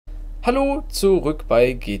Hallo, zurück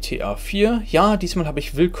bei GTA 4. Ja, diesmal habe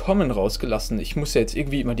ich Willkommen rausgelassen. Ich muss ja jetzt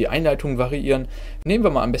irgendwie immer die Einleitung variieren. Nehmen wir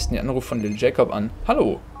mal am besten den Anruf von Lil Jacob an.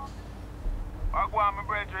 Hallo.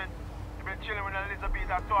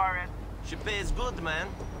 She pays good, man.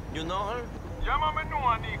 You know her? Yeah, man, I know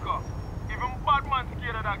her, Nico. Even bad man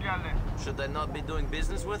scared of that girl then. Should I not be doing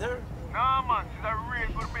business with her? Nah, man, she's a real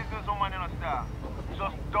good businesswoman, you know, star.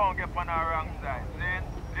 Just don't get on her wrong side. See?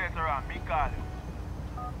 Later on, me call you.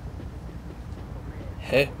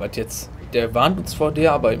 Hä, was jetzt? Der warnt uns vor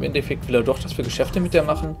der, aber im Endeffekt will er doch, dass wir Geschäfte mit der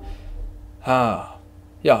machen. Ha.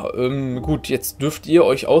 Ja, gut, jetzt dürft ihr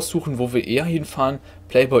euch aussuchen, wo wir eher hinfahren.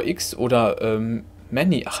 Playboy X oder,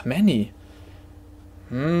 Manny. Ach, Manny.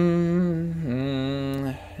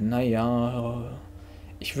 Naja.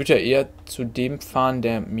 Ich würde ja eher zu dem fahren,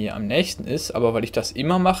 der mir am nächsten ist, aber weil ich das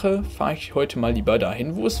immer mache, fahre ich heute mal lieber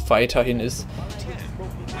dahin, wo es weiterhin ist.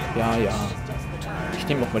 Ja. Ich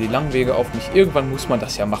nehme auch mal die langen Wege auf mich. Irgendwann muss man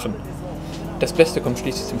das ja machen. Das Beste kommt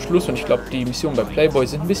schließlich zum Schluss und ich glaube, die Missionen bei Playboy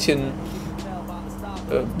sind ein bisschen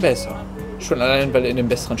besser. Schon allein, weil er in einem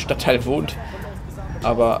besseren Stadtteil wohnt.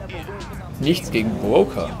 Aber nichts gegen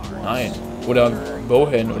Broker. Nein. Oder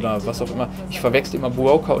Bohan oder was auch immer. Ich verwechsel immer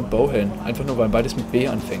Broker und Bohan. Einfach nur, weil beides mit B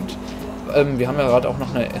anfängt. Wir haben ja gerade auch noch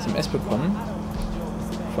eine SMS bekommen.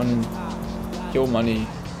 Von Yo Manny.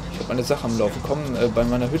 Ich habe eine Sache am Laufen. Komm bei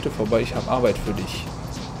meiner Hütte vorbei. Ich habe Arbeit für dich.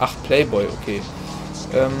 Ach, Playboy. Okay.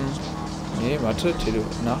 Nee, warte.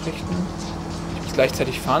 Nachrichten. Ich muss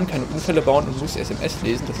gleichzeitig fahren, keine Unfälle bauen und muss SMS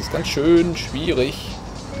lesen. Das ist ganz schön schwierig.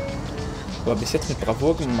 Aber bis jetzt mit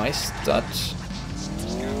Bravour gemeistert.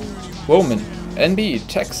 Roman. NB.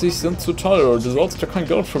 Taxis sind zu teuer. Du sollst ja kein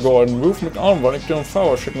Geld vergeuden. Ruf mit an, weil ich dir einen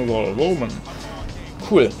Fahrer schicken soll. Roman.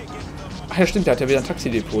 Cool. Ach ja, stimmt, der hat ja wieder ein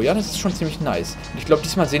Taxidepot. Ja, das ist schon ziemlich nice. Und ich glaube,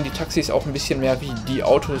 diesmal sehen die Taxis auch ein bisschen mehr wie die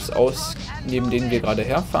Autos aus, neben denen wir gerade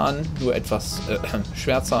herfahren. Nur etwas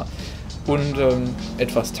schwärzer und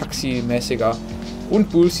etwas taximäßiger. Und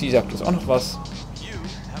Bulsi sagt uns auch noch was.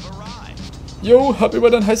 Yo, hab über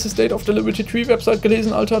dein heißes Date auf der Liberty Tree Website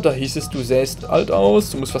gelesen, Alter. Da hieß es, du sähst alt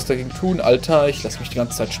aus, du musst was dagegen tun. Alter, ich lass mich die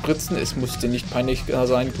ganze Zeit spritzen. Es muss dir nicht peinlich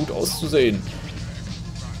sein, gut auszusehen.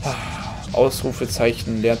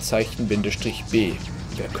 Ausrufezeichen, Leerzeichen, Bindestrich B.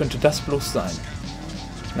 Wer könnte das bloß sein?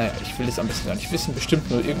 Naja, ich will es am besten gar nicht wissen. Bestimmt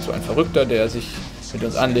nur irgend so ein Verrückter, der sich mit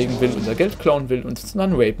uns anlegen will, unser Geld klauen will und uns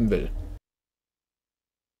dann rapen will.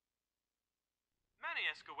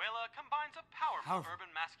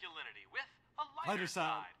 Lighter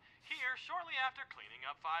side. Here, shortly after cleaning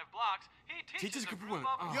up 5 blocks, he teaches a group of women.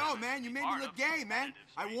 Yo, man, you made me look gay, man.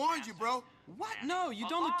 I warned you, bro. What? No, you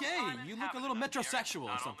don't look gay. You look a little metrosexual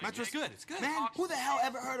or something. It's good. It's good. Man, who the hell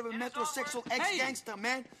ever heard of a metrosexual ex-gangster,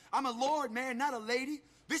 man? I'm a lord, man, not a lady.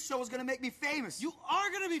 This show is gonna make me famous. You are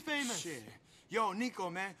gonna be famous. Shit. Yo, Nico,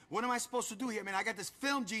 man, what am I supposed to do here, man? I got this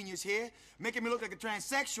film genius here, making me look like a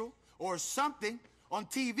transsexual or something on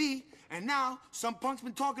TV, and now some punk's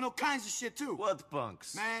been talking all kinds of shit too. What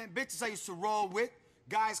punks? Man, bitches I used to roll with,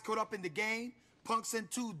 guys caught up in the game, punks in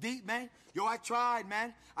too deep, man. Yo, I tried,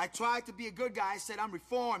 man. I tried to be a good guy. I said I'm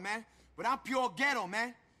reformed, man, but I'm pure ghetto,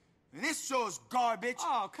 man. And this show is garbage.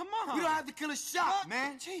 Oh, come on. We don't have to kill a shot,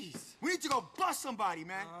 man. Jeez. We need to go bust somebody,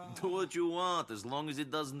 man. Do what you want, as long as it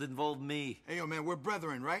doesn't involve me. Hey, yo, man, we're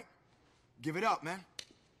brethren, right? Give it up, man.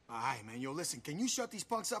 All right, man. Yo, listen, can you shut these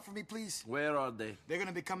punks up for me, please? Where are they? They're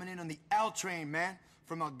gonna be coming in on the L train, man.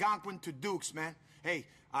 From Algonquin to Dukes, man. Hey,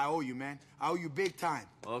 I owe you, man. I owe you big time.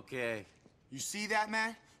 Okay. You see that,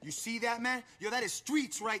 man? You see that, man? Yo, that is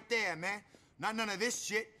streets right there, man. Not none of this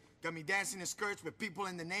shit. Got me dancing in skirts with people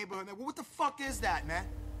in the neighborhood. Man, what the fuck is that, man?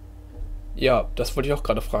 Ja, das wollte ich auch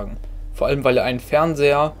gerade fragen. Vor allem, weil er einen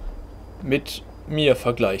Fernseher mit mir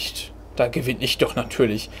vergleicht. Da gewinne ich doch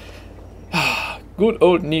natürlich. Good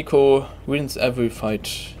old Nico wins every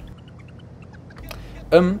fight.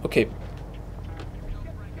 Okay.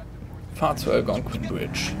 Fahr zur Algonquin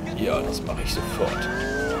Bridge. Ja, das mache ich sofort.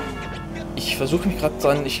 Ich versuche mich gerade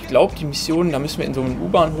dran, ich glaube die Mission, da müssen wir in so einen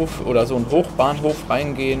U-Bahnhof oder so einen Hochbahnhof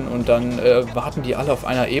reingehen und dann warten die alle auf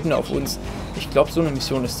einer Ebene auf uns. Ich glaube, so eine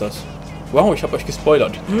Mission ist das. Wow, ich habe euch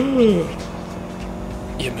gespoilert. Ihr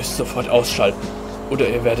müsst sofort ausschalten. Oder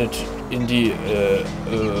ihr werdet in die,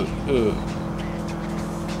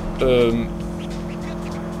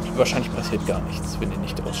 wahrscheinlich passiert gar nichts, wenn ihr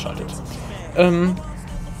nicht ausschaltet.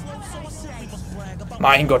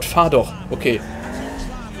 Mein Gott, fahr doch. Okay.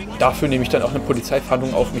 Dafür nehme ich dann auch eine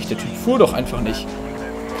Polizeifahndung auf mich. Der Typ fuhr doch einfach nicht.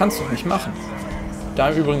 Kannst doch nicht machen. Da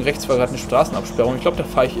im Übrigen rechts war gerade eine Straßenabsperrung. Ich glaube, da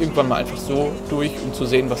fahre ich irgendwann mal einfach so durch, um zu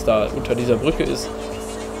sehen, was da unter dieser Brücke ist.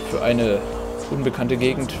 Für eine unbekannte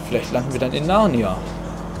Gegend. Vielleicht landen wir dann in Narnia.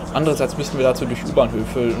 Andererseits müssen wir dazu durch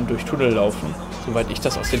U-Bahnhöfe und durch Tunnel laufen, soweit ich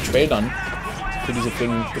das aus den Trailern für diese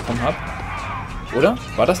Filme bekommen habe. Oder?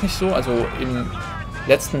 War das nicht so? Also im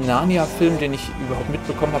letzten Narnia-Film, den ich überhaupt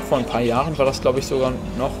mitbekommen habe vor ein paar Jahren, war das, glaube ich, sogar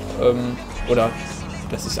noch, oder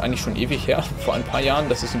das ist eigentlich schon ewig her, vor ein paar Jahren,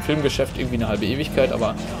 das ist im Filmgeschäft irgendwie eine halbe Ewigkeit,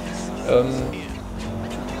 aber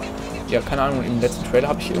ja, keine Ahnung, im letzten Trailer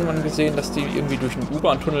habe ich irgendwann gesehen, dass die irgendwie durch einen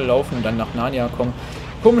U-Bahn-Tunnel laufen und dann nach Narnia kommen.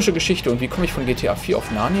 Komische Geschichte. Und wie komme ich von GTA 4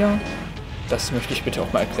 auf Narnia? Das möchte ich bitte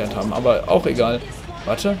auch mal erklärt haben, aber auch egal.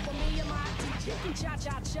 Warte.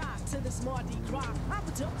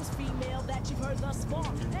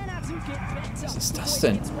 Was ist das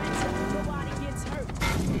denn?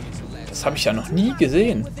 Das habe ich ja noch nie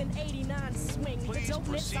gesehen.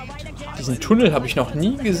 Diesen Tunnel habe ich noch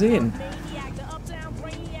nie gesehen.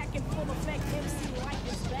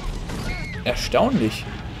 Erstaunlich.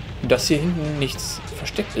 Und dass hier hinten nichts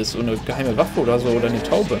versteckt ist. So eine geheime Waffe oder so oder eine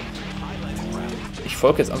Taube. Ich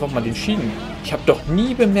folge jetzt einfach mal den Schienen. Ich habe doch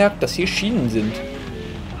nie bemerkt, dass hier Schienen sind.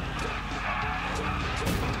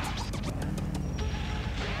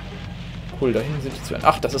 Cool, da hinten sind die zwei.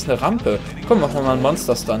 Ach, das ist eine Rampe. Komm, machen wir mal einen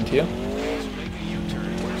Monster-Stunt hier.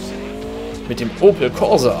 Mit dem Opel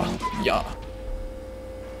Corsa. Ja.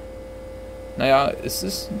 Naja, es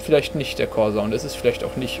ist vielleicht nicht der Corsa und es ist vielleicht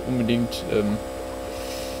auch nicht unbedingt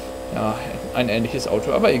ja, ein ähnliches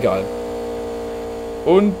Auto, aber egal.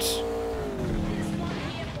 Und...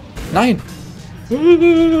 Nein!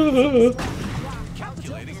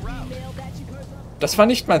 Das war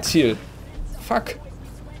nicht mein Ziel. Fuck.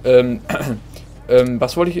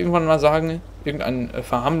 Was wollte ich irgendwann mal sagen? Irgendein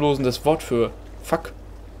verharmlosendes Wort für Fuck.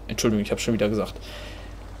 Entschuldigung, ich habe schon wieder gesagt.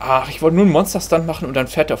 Ach, ich wollte nur einen Monster-Stunt machen und dann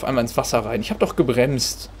fährt er auf einmal ins Wasser rein. Ich habe doch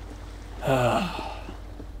gebremst.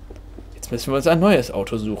 Jetzt müssen wir uns ein neues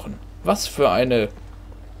Auto suchen. Was für eine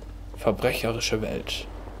verbrecherische Welt.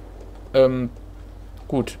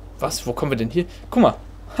 Gut. Was? Wo kommen wir denn hier? Guck mal.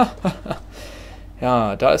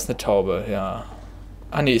 Ja, da ist eine Taube, ja.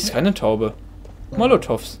 Ah, nee, ist keine Taube.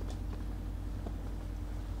 Molotovs.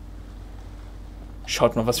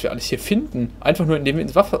 Schaut mal, was wir alles hier finden. Einfach nur, indem wir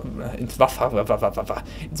ins Wasser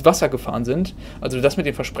gefahren sind. Also das mit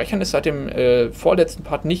den Versprechern ist seit dem vorletzten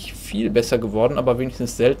Part nicht viel besser geworden, aber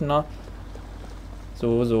wenigstens seltener.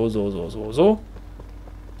 So.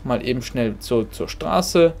 Mal eben schnell zur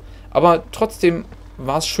Straße. Aber trotzdem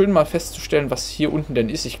war es schön mal festzustellen, was hier unten denn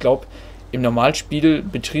ist. Ich glaube, im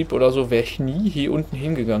Normalspielbetrieb oder so wäre ich nie hier unten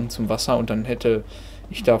hingegangen zum Wasser und dann hätte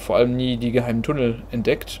ich da vor allem nie die geheimen Tunnel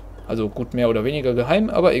entdeckt. Also gut, mehr oder weniger geheim,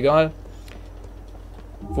 aber egal.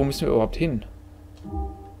 Wo müssen wir überhaupt hin?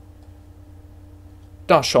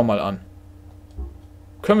 Da, schau mal an.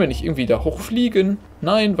 Können wir nicht irgendwie da hochfliegen?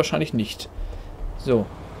 Nein, wahrscheinlich nicht. So.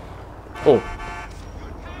 Oh.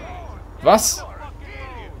 Was?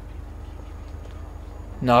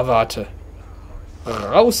 Na, warte.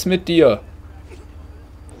 Raus mit dir.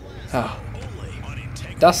 Ja.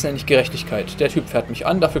 Das nenne ich Gerechtigkeit. Der Typ fährt mich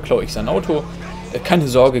an, dafür klaue ich sein Auto. Keine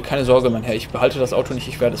Sorge, mein Herr. Ich behalte das Auto nicht,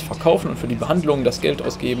 ich werde es verkaufen und für die Behandlung das Geld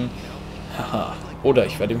ausgeben. Haha. Oder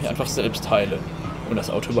ich werde mich einfach selbst heilen und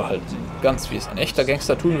das Auto behalten. Ganz wie es ein echter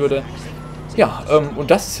Gangster tun würde. Ja,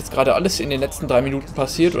 und das ist jetzt gerade alles in den letzten 3 Minuten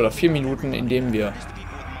passiert, oder 4 Minuten, in denen wir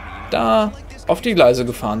da auf die Gleise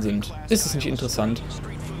gefahren sind. Ist es nicht interessant?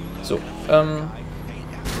 So,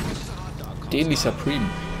 Daily Supreme.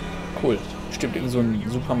 Cool. Bestimmt irgend so ein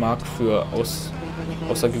Supermarkt für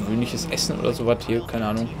außergewöhnliches Essen oder sowas hier, keine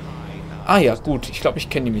Ahnung. Ah ja, gut, ich glaube, ich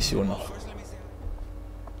kenne die Mission noch.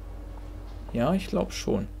 Ja, ich glaube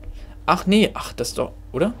schon. Ach nee, ach, das doch,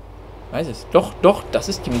 oder? Weiß es. Doch, das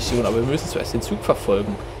ist die Mission, aber wir müssen zuerst den Zug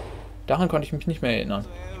verfolgen. Daran konnte ich mich nicht mehr erinnern.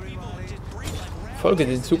 Folge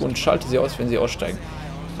den Zug und schalte sie aus, wenn sie aussteigen.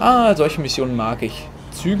 Ah, solche Missionen mag ich.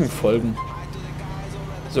 Zügen folgen.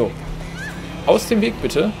 So. Aus dem Weg,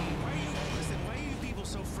 bitte.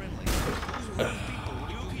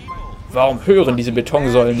 Warum hören diese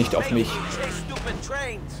Betonsäulen nicht auf mich?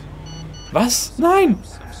 Was? Nein!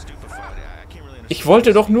 Ich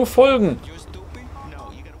wollte doch nur folgen.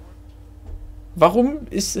 Warum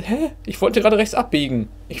ist... Hä? Ich wollte gerade rechts abbiegen.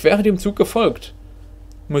 Ich wäre dem Zug gefolgt.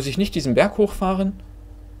 Muss ich nicht diesen Berg hochfahren?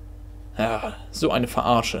 Ja, so eine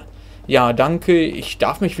Verarsche. Ja, danke. Ich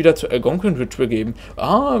darf mich wieder zur Algonquin-Hütte begeben.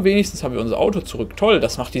 Ah, wenigstens haben wir unser Auto zurück. Toll,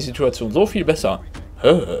 das macht die Situation so viel besser.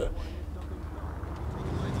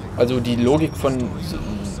 Also die Logik von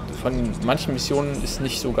manchen Missionen ist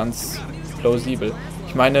nicht so ganz plausibel.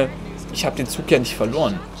 Ich meine, ich habe den Zug ja nicht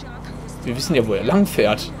verloren. Wir wissen ja, wo er lang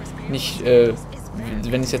fährt. Nicht,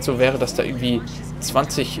 wenn es jetzt so wäre, dass da irgendwie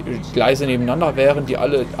 20 Gleise nebeneinander wären, die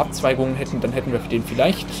alle Abzweigungen hätten, dann hätten wir den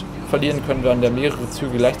vielleicht verlieren können, wenn da mehrere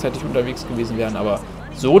Züge gleichzeitig unterwegs gewesen wären, aber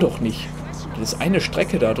so doch nicht. Das ist eine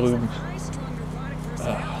Strecke da drüben.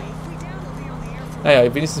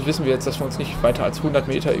 Naja, wenigstens wissen wir jetzt, dass wir uns nicht weiter als 100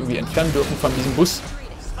 Meter irgendwie entfernen dürfen von diesem Bus.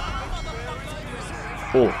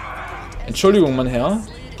 Oh. Entschuldigung, mein Herr.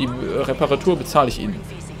 Die Reparatur bezahle ich Ihnen.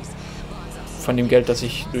 Von dem Geld, das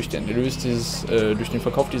ich durch den Erlös durch den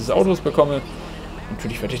Verkauf dieses Autos bekomme.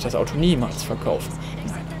 Natürlich werde ich das Auto niemals verkaufen.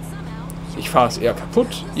 Nein. Ich fahre es eher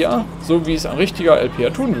kaputt. Ja, so wie es ein richtiger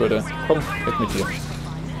LPer tun würde. Komm, weg mit dir.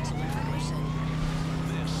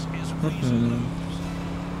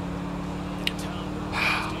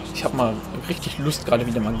 Ich habe mal richtig Lust, gerade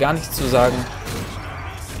wieder mal gar nichts zu sagen.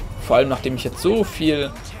 Vor allem, nachdem ich jetzt so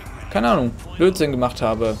viel, keine Ahnung, Blödsinn gemacht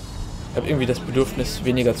habe. Ich habe irgendwie das Bedürfnis,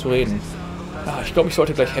 weniger zu reden. Ich glaube, ich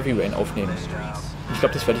sollte gleich Heavy Rain aufnehmen. Ich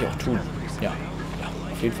glaube, das werde ich auch tun. Ja,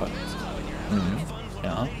 auf jeden Fall.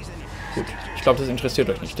 Ja, gut. Ich glaube, das interessiert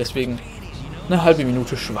euch nicht. Deswegen eine halbe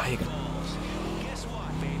Minute Schweigen.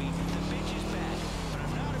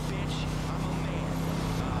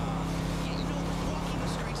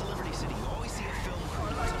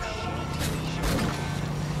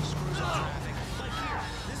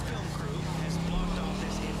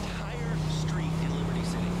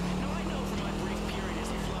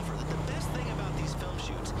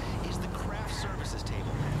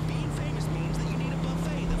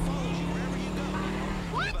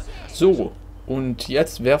 So, und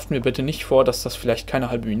jetzt werft mir bitte nicht vor, dass das vielleicht keine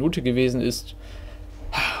halbe Minute gewesen ist.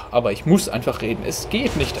 Aber ich muss einfach reden. Es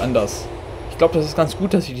geht nicht anders. Ich glaube, das ist ganz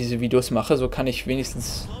gut, dass ich diese Videos mache. So kann ich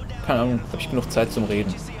wenigstens, keine Ahnung, habe ich genug Zeit zum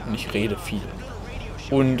Reden. Und ich rede viel.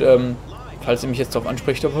 Und, falls ihr mich jetzt darauf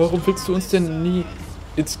anspricht, aber warum willst du uns denn nie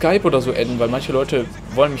in Skype oder so adden? Weil manche Leute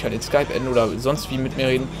wollen mich halt in Skype adden oder sonst wie mit mir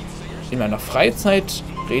reden. In meiner Freizeit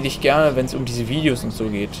rede ich gerne, wenn es um diese Videos und so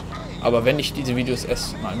geht. Aber wenn ich diese Videos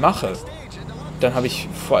erst mal mache, dann habe ich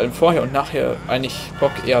vor allem vorher und nachher eigentlich Bock,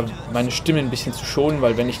 eher meine Stimme ein bisschen zu schonen,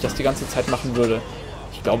 weil wenn ich das die ganze Zeit machen würde,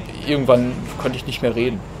 ich glaube, irgendwann konnte ich nicht mehr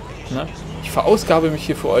reden. Ne? Ich verausgabe mich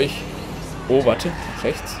hier für euch. Oh, warte, nach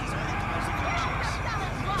rechts.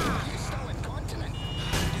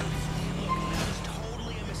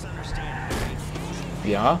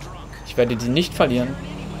 Ja, ich werde die nicht verlieren.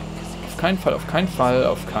 Auf keinen Fall, auf keinen Fall,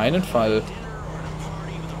 auf keinen Fall.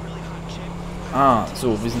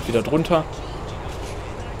 So, wir sind wieder drunter.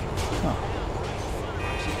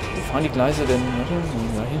 Wo fahren die Gleise denn?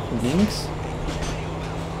 Da hinten links.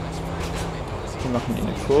 Wir machen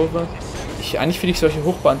eine Kurve. Eigentlich finde ich solche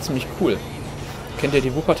Hochbahnen ziemlich cool. Kennt ihr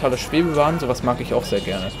die Wuppertaler Schwebebahn? Sowas mag ich auch sehr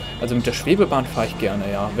gerne. Also mit der Schwebebahn fahre ich gerne,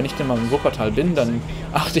 ja. Wenn ich denn mal in Wuppertal bin, dann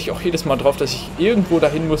achte ich auch jedes Mal drauf, dass ich irgendwo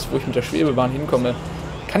dahin muss, wo ich mit der Schwebebahn hinkomme.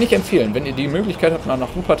 Kann ich empfehlen, wenn ihr die Möglichkeit habt, mal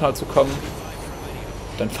nach Wuppertal zu kommen,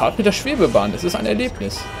 dann fahrt mit der Schwebebahn. Es ist ein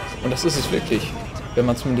Erlebnis. Und das ist es wirklich. Wenn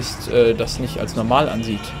man zumindest das nicht als normal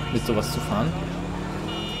ansieht, mit sowas zu fahren.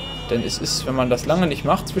 Denn es ist, wenn man das lange nicht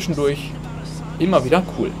macht, zwischendurch immer wieder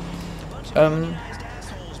cool.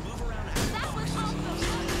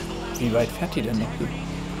 Wie weit fährt die denn noch?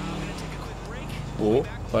 Oh,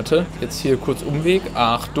 warte. Jetzt hier kurz Umweg.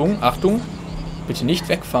 Achtung, Achtung. Bitte nicht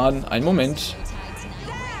wegfahren. Einen Moment.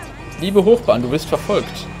 Liebe Hochbahn, du wirst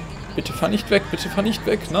verfolgt. Bitte fahr nicht weg, bitte fahr nicht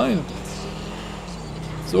weg. Nein.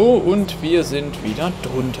 So, und wir sind wieder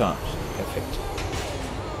drunter. Perfekt.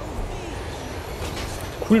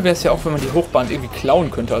 Cool wäre es ja auch, wenn man die Hochbahn irgendwie klauen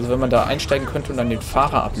könnte. Also wenn man da einsteigen könnte und dann den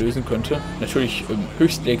Fahrer ablösen könnte. Natürlich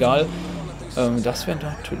höchst legal. Das wäre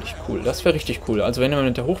natürlich cool. Das wäre richtig cool. Also wenn man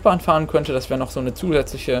mit der Hochbahn fahren könnte, das wäre noch so eine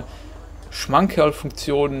zusätzliche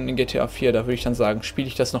Schmankerl-Funktion in GTA 4. Da würde ich dann sagen, spiele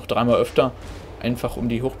ich das noch dreimal öfter. Einfach um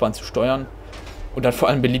die Hochbahn zu steuern. Und dann vor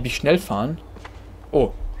allem beliebig schnell fahren.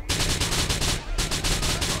 Oh.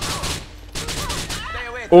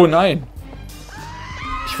 Oh nein.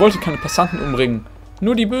 Ich wollte keine Passanten umbringen.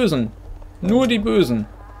 Nur die Bösen. Nur die Bösen.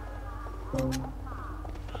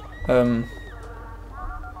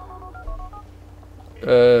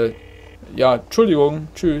 Ja, Entschuldigung.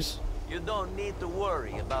 Tschüss. You don't need to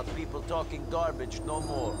worry about people talking garbage no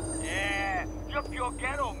more. Yeah, you're pure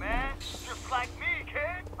ghetto, man. Just like me,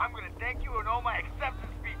 kid. I'm gonna thank you in all my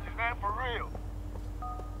acceptance speeches, man, for real.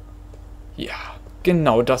 Ja,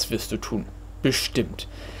 genau das wirst du tun. Bestimmt.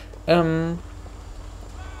 Tja,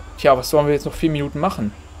 was sollen wir jetzt noch 4 Minuten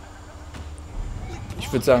machen?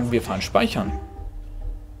 Ich würde sagen, wir fahren speichern.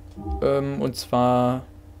 Und zwar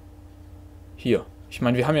hier. Ich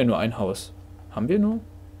meine, wir haben ja nur ein Haus. Haben wir nur?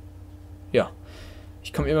 Ja.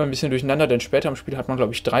 Ich komme immer ein bisschen durcheinander, denn später im Spiel hat man,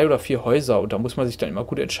 glaube ich, 3 oder 4 Häuser und da muss man sich dann immer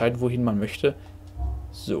gut entscheiden, wohin man möchte.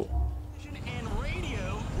 So.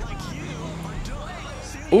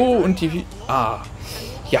 Oh, und die...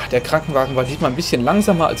 Ja, der Krankenwagen war diesmal ein bisschen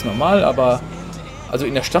langsamer als normal, aber also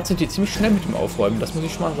in der Stadt sind die ziemlich schnell mit dem Aufräumen, das muss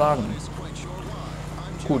ich schon mal sagen.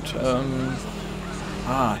 Gut,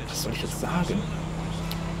 was soll ich jetzt sagen?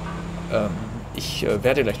 Ich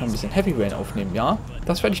werde gleich noch ein bisschen Heavy Rain aufnehmen, ja?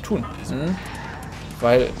 Das werde ich tun.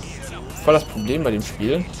 Weil, voll das Problem bei dem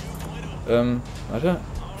Spiel. Warte,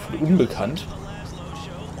 unbekannt.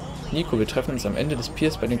 Nico, wir treffen uns am Ende des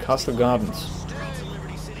Piers bei den Castle Gardens.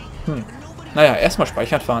 Naja, erstmal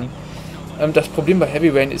speichern fahren. Das Problem bei Heavy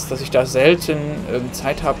Rain ist, dass ich da selten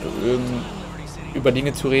Zeit habe, über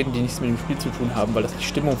Dinge zu reden, die nichts mit dem Spiel zu tun haben, weil das die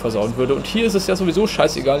Stimmung versauen würde. Und hier ist es ja sowieso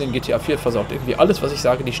scheißegal, in GTA 4 versaut irgendwie alles, was ich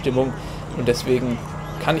sage, die Stimmung. Und deswegen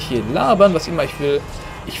kann ich hier labern, was immer ich will.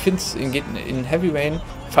 Ich finde es in Heavy Rain,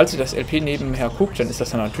 falls ihr das LP nebenher guckt, dann ist das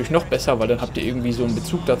dann natürlich noch besser, weil dann habt ihr irgendwie so einen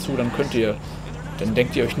Bezug dazu, dann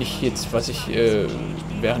denkt ihr euch nicht jetzt, was ich,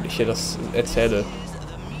 während ich hier das erzähle,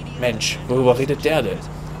 Mensch, worüber redet der denn?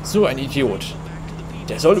 So ein Idiot.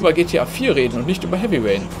 Der soll über GTA 4 reden und nicht über Heavy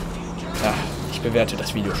Rain. Ja, ich bewerte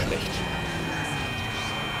das Video schlecht.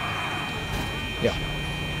 Ja,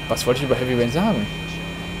 was wollte ich über Heavy Rain sagen?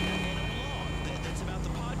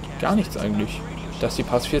 Gar nichts eigentlich. Dass die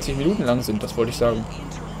Parts 40 Minuten lang sind, das wollte ich sagen.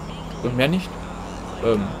 Und mehr nicht?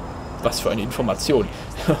 Was für eine Information.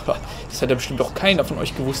 Das hat ja bestimmt auch keiner von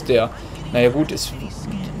euch gewusst, der... Naja gut,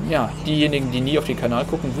 ja, diejenigen, die nie auf den Kanal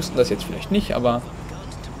gucken, wussten das jetzt vielleicht nicht, aber...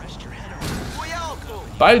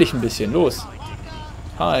 Beeil dich ein bisschen, los.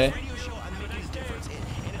 Hi.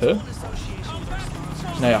 Hä?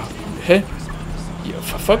 Naja, hä? Ihr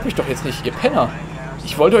verfolgt mich doch jetzt nicht, ihr Penner.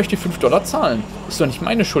 Ich wollte euch die $5 zahlen. Ist doch nicht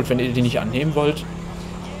meine Schuld, wenn ihr die nicht annehmen wollt.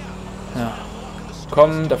 Ja.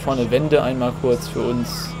 Komm, da vorne wende einmal kurz für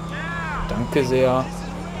uns. Danke sehr.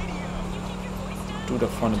 Du da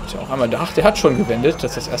vorne bitte auch einmal. Ach, der hat schon gewendet.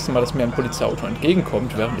 Das ist das erste Mal, dass mir ein Polizeiauto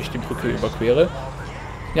entgegenkommt, während ich die Brücke überquere.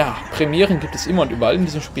 Ja, Premieren gibt es immer und überall in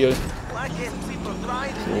diesem Spiel.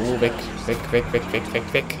 So, weg, weg, weg, weg, weg, weg,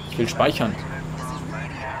 weg. Ich will speichern.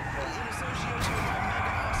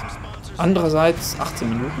 Andererseits 18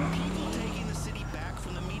 Minuten.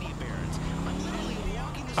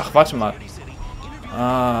 Ach, warte mal.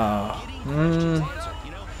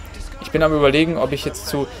 Ich bin am Überlegen, ob ich jetzt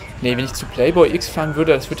zu... Nee, wenn ich zu Playboy X fahren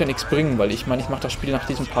würde, das wird ja nichts bringen, weil ich meine, ich mache das Spiel nach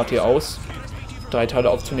diesem Part hier aus. 3 Teile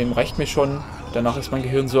aufzunehmen reicht mir schon. Danach ist mein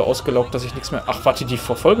Gehirn so ausgelaugt, dass ich nichts mehr... Ach, warte, die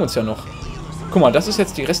verfolgen uns ja noch. Guck mal, das ist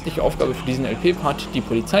jetzt die restliche Aufgabe für diesen LP-Part. Die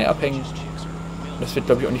Polizei abhängen. Das wird,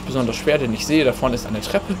 glaube ich, auch nicht besonders schwer, denn ich sehe, da vorne ist eine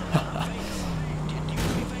Treppe.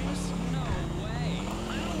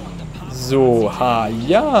 So,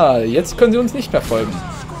 ja, jetzt können sie uns nicht mehr folgen.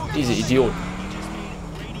 Diese Idioten.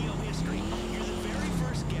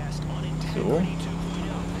 So.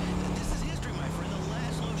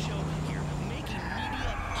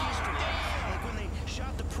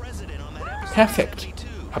 Perfekt.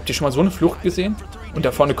 Habt ihr schon mal so eine Flucht gesehen? Und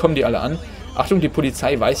da vorne kommen die alle an. Achtung, die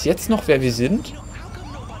Polizei weiß jetzt noch, wer wir sind.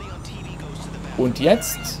 Und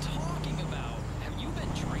jetzt...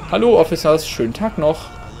 Hallo, Officers, schönen Tag noch.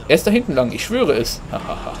 Er ist da hinten lang, ich schwöre es.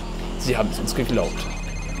 Hahaha, sie haben es uns geglaubt.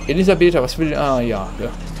 Elisabetha, was will... Ah, ja.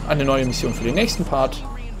 Eine neue Mission für den nächsten Part.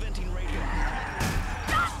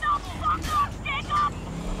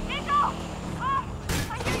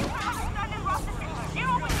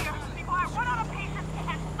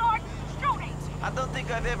 I don't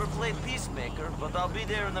think I've ever played Peacemaker, but I'll be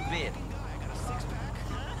there in a bit.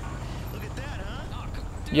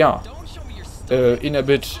 Ja. In a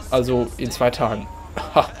bit, also in 2 Tagen.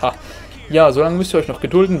 Haha. Ja, solange müsst ihr euch noch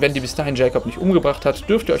gedulden. Wenn die bis dahin Jacob nicht umgebracht hat,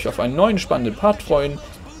 dürft ihr euch auf einen neuen spannenden Part freuen.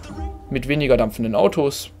 Mit weniger dampfenden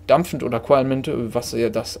Autos. Dampfend oder qualmend, was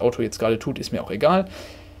das Auto jetzt gerade tut, ist mir auch egal.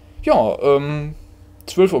 Ja,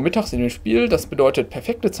 12 Uhr mittags in dem Spiel. Das bedeutet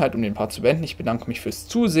perfekte Zeit, um den Part zu beenden. Ich bedanke mich fürs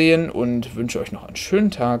Zusehen und wünsche euch noch einen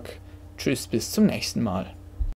schönen Tag. Tschüss, bis zum nächsten Mal.